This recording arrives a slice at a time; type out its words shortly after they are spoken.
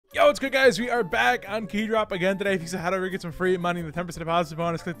Yo, what's good, guys? We are back on KeyDrop again today. If you said how to get some free money in the 10% deposit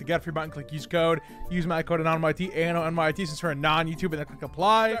bonus, click the get free button, click use code, use my code ANONYT, AnoNYT, since we're a non-YouTube, and then click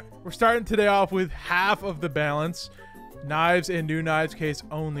apply. We're starting today off with half of the balance. Knives and new knives case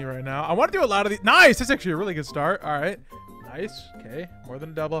only right now. I want to do a lot of these. Nice! That's actually a really good start. All right. Nice. Okay. More than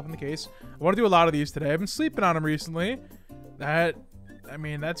a double up in the case. I want to do a lot of these today. I've been sleeping on them recently. That's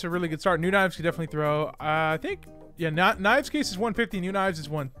a really good start. New knives could definitely throw. I think, yeah, knives case is 150. New knives is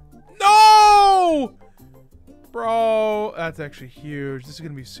one. No! Bro, that's actually huge. This is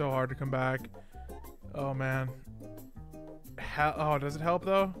going to be so hard to come back. Oh, man. Oh, does it help,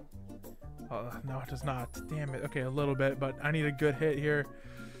 though? Oh, no, it does not. Damn it. Okay, a little bit, but I need a good hit here.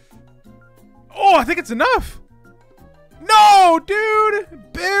 Oh, I think it's enough. No,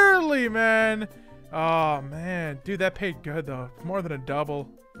 dude. Barely, man. Oh, man. Dude, that paid good, though. More than a double.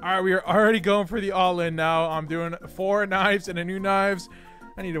 All right, we are already going for the all-in now. I'm doing 4 knives and a new knives.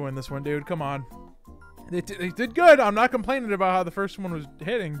 I need to win this one, dude. Come on. They did good. I'm not complaining about how the first one was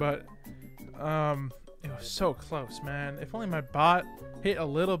hitting, but it was so close, man. If only my bot hit a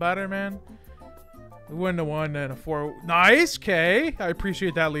little better, man. We wouldn't have won in a 4. Nice, K. I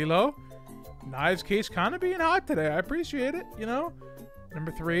appreciate that, Lilo. Knives case kind of being hot today. I appreciate it, you know.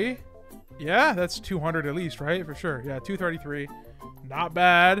 Number 3. Yeah, that's 200 at least, right? For sure. Yeah, 233. Not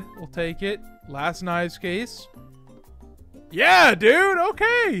bad. We'll take it. Last knives case. Yeah, dude.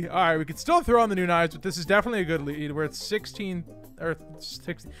 Okay. All right, we could still throw on the new knives, but this is definitely a good lead. We're at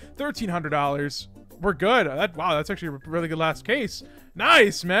 $1,300. We're good. Wow, that's actually a really good last case.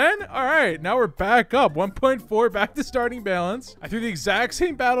 Nice, man. All right, now we're back up. 1.4 back to starting balance. I threw the exact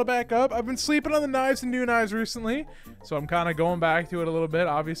same battle back up. I've been sleeping on the knives and new knives recently, so I'm kind of going back to it a little bit,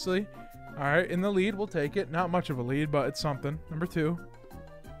 obviously. All right, in the lead, we'll take it. Not much of a lead, but it's something. Number 2.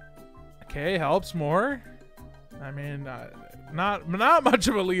 Okay, helps more. I mean, not much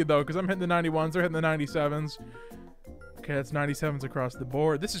of a lead, though, because I'm hitting the 91s. They're hitting the 97s. Okay, that's 97s across the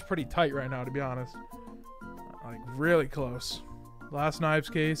board. This is pretty tight right now, to be honest. Like, really close. Last knives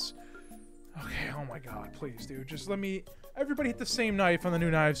case. Okay, oh my god, please, dude. Just let me... Everybody hit the same knife on the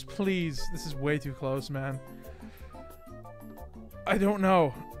new knives, please. This is way too close, man. I don't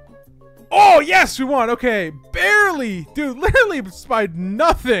know. Oh, yes, we won. Okay, barely. Dude, literally by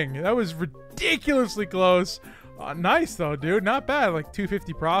nothing. That was ridiculously close. Nice, though, dude. Not bad. Like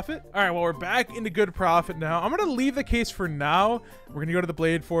 250 profit. All right, well, we're back into good profit now. I'm going to leave the case for now. We're going to go to the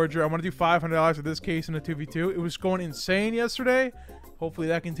Blade Forger. I want to do $500 for this case in a 2v2. It was going insane yesterday. Hopefully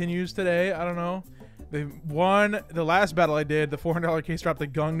that continues today. I don't know. They won the last battle I did. The $400 case dropped the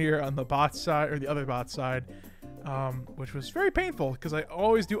Gungnir on the bot side, or the other bot side, which was very painful because I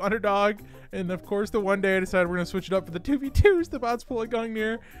always do underdog. And, of course, the one day I decided we're going to switch it up for the 2v2s. The bots pull a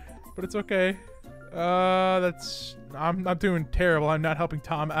Gungnir, but it's okay. I'm not doing terrible. I'm not helping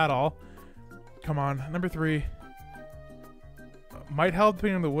Tom at all. Come on, number 3. Might help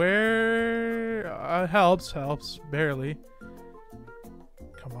depending on the where. Helps barely.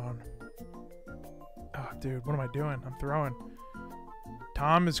 Come on. Oh, dude, what am I doing? I'm throwing.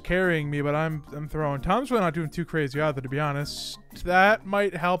 Tom is carrying me, but I'm throwing. Tom's really not doing too crazy either, to be honest. That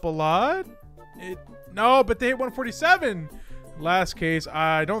might help a lot. No, but they hit 147. Last case.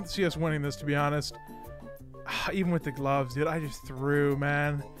 I don't see us winning this, to be honest. Even with the gloves, dude, I just threw,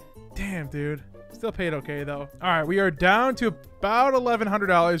 man. Damn, dude. Still paid okay, though. All right, we are down to about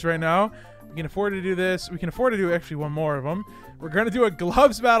 $1,100 right now. We can afford to do this. We can afford to do actually one more of them. We're going to do a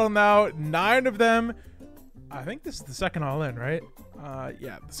gloves battle now. 9 of them. I think this is the second all-in, right?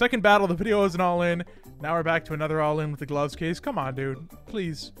 Yeah, the second battle of the video is an all-in. Now we're back to another all-in with the gloves case. Come on, dude.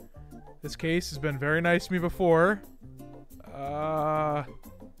 Please. This case has been very nice to me before.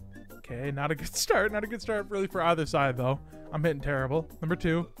 Okay, not a good start. Not a good start really for either side, though. I'm hitting terrible. Number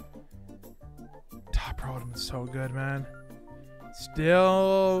 2. Top row is so good, man.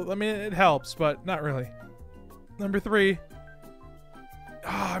 Still, I mean, it helps, but not really. Number 3.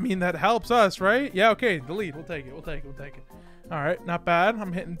 I mean, that helps us, right? Yeah, okay, the lead. We'll take it. We'll take it. We'll take it. All right, not bad.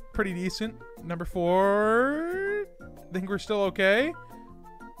 I'm hitting pretty decent. Number 4. I think we're still okay.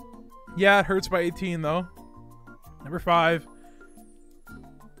 Yeah, it hurts by 18, though. Number 5.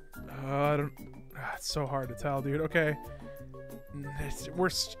 It's so hard to tell, dude. Okay.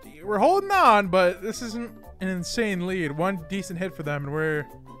 We're holding on, but this isn't an insane lead. 1 decent hit for them, and we're...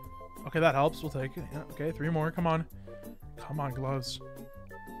 Okay, that helps. We'll take it. Yeah, okay, 3 more. Come on. Come on, gloves.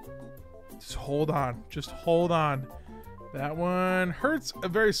 Just hold on. Just hold on. That one hurts a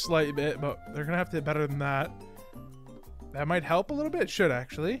very slight bit, but they're going to have to hit better than that. That might help a little bit. Should,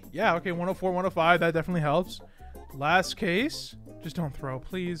 actually. Yeah, okay, 104, 105. That definitely helps. Last case. Just don't throw,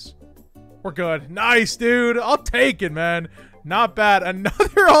 please. We're good. Nice, dude. I'll take it, man. Not bad.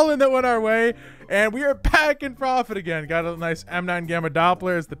 Another all-in that went our way, and we are back in profit again. Got a nice M9 Gamma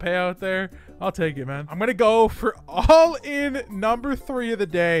Doppler as the payout there. I'll take it, man. I'm going to go for all-in number 3 of the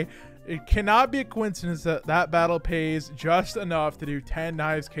day. It cannot be a coincidence that that battle pays just enough to do 10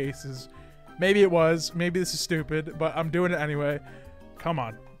 knives cases. Maybe it was. Maybe this is stupid, but I'm doing it anyway. Come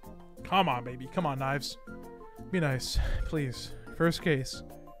on. Come on, baby. Come on, knives. Be nice, please. First case.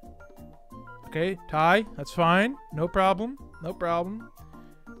 Okay, tie. That's fine. No problem. No problem.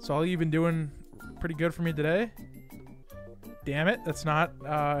 It's all you've been doing pretty good for me today. Damn it. That's not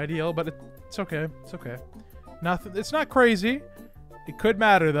ideal, but it's okay. It's okay. Nothing. It's not crazy. It could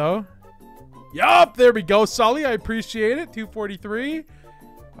matter, though. Yup. There we go, Sully. I appreciate it. 243.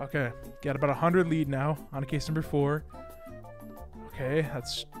 Okay. Got about 100 lead now on case number 4. Okay.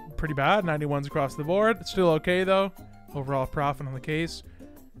 That's pretty bad. 91s across the board. It's still okay, though. Overall profit on the case.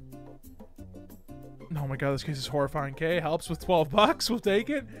 Oh my god, this case is horrifying. K helps with 12 bucks. We'll take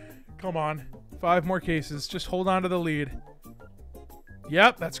it. Come on. 5 more cases. Just hold on to the lead.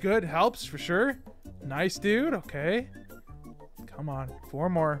 Yep, that's good. Helps for sure. Nice, dude. Okay. Come on. 4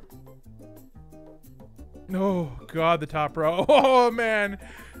 more. Oh god, the top row. Oh man.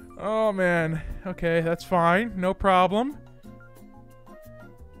 Oh man. Okay, that's fine. No problem.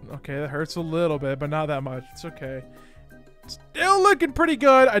 Okay, that hurts a little bit, but not that much. It's okay. Still looking pretty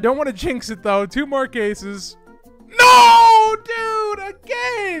good. I don't want to jinx it, though. 2 more cases. No, dude,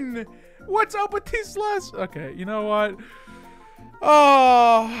 again. What's up with these last? Okay, you know what?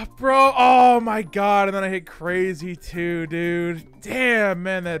 Oh, bro. Oh, my God. And then I hit crazy, too, dude. Damn,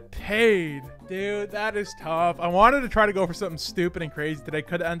 man, that paid. Dude, that is tough. I wanted to try to go for something stupid and crazy today.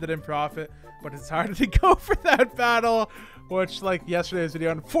 Could have ended in profit, but it's harder to go for that battle, which, like yesterday's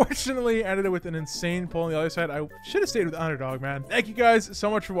video, unfortunately ended it with an insane pull on the other side. I should have stayed with underdog, man. Thank you guys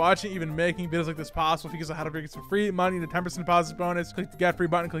so much for watching, even making videos like this possible. If you guys know how to get some free money, the 10% deposit bonus, click the get free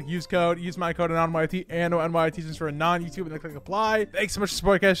button, click use code, use my code ANONYT, AnoNYT, since for a non-YouTube, and then click apply. Thanks so much for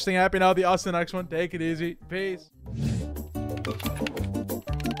supporting, guys. Staying happy, and I'll be awesome in the next one. Take it easy. Peace.